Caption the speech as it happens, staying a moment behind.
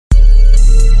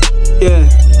Yeah.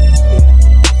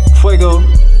 Fuego.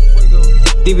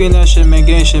 DB in that shit, man.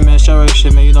 Gang shit, man. Shout out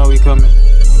shit, man. You know we coming.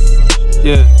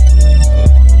 Yeah.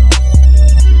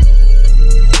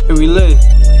 Here we lit.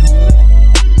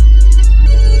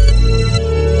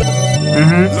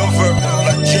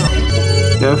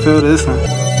 Yeah, I feel this one.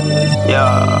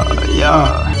 Yeah.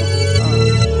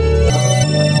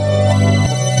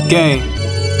 Gang.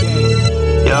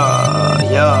 Yeah.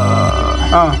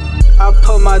 I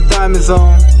put my diamonds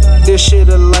on. This shit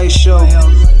a light show.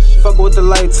 Fuck with the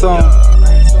lights on.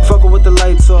 Fuck with the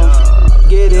lights off.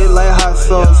 Get it like hot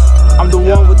sauce. I'm the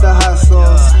one with the hot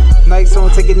sauce. Nikes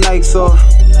on, take your Nikes off.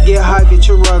 Get high, get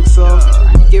your rocks off.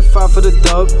 Get 5 for the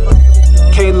dub.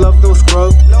 Can't love no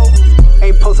scrub.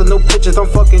 Ain't posting no pictures, I'm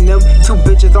fucking them. 2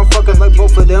 bitches, I'm fucking like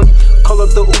both of them. Call up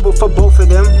the Uber for both of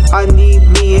them. I need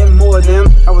me and more of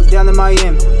them. I was down in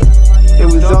Miami. It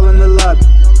was all in the lobby.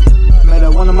 Met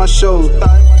at one of my shows.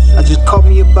 I just caught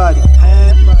me a body.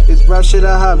 This rap shit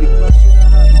a hobby.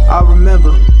 I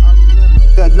remember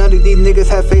that none of these niggas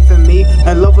have faith in me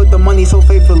and love with the money so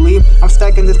faithfully. I'm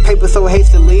stacking this paper so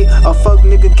hastily. A fuck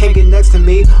nigga can't get next to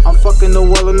me. I'm fucking the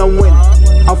world and I'm winning.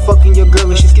 I'm fucking your girl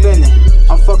and she's spinning.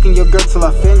 I'm fucking your girl till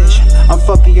I finish. I'm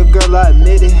fucking your girl, I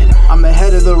admit it. I'm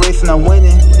ahead of the race and I'm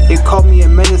winning. They call me a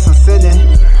menace, I'm sinning.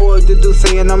 Pour the dude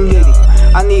saying I'm litty.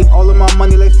 I need all of my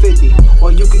money like 50.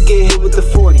 Or you could get hit with the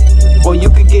 40. Or you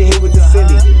could get hit with the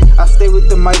 50. I stay with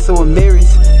the mic so it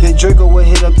mirrors. The Draco will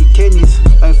hit up your kidneys.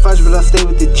 Like Fudge, but I stay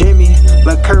with the Jimmy.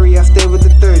 Like Curry, I stay with the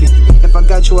 30. If I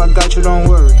got you, don't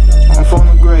worry. I'm phone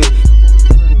the grave.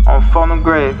 I'm phone the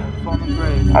grave.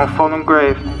 I'm phone the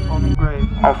grave.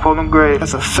 I'm phone the grave.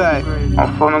 That's a fact.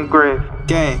 I'm phone the grave.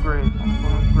 Gang.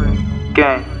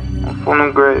 I'm phone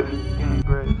the grave.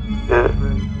 Yeah.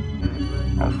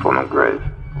 I'm phone the grave.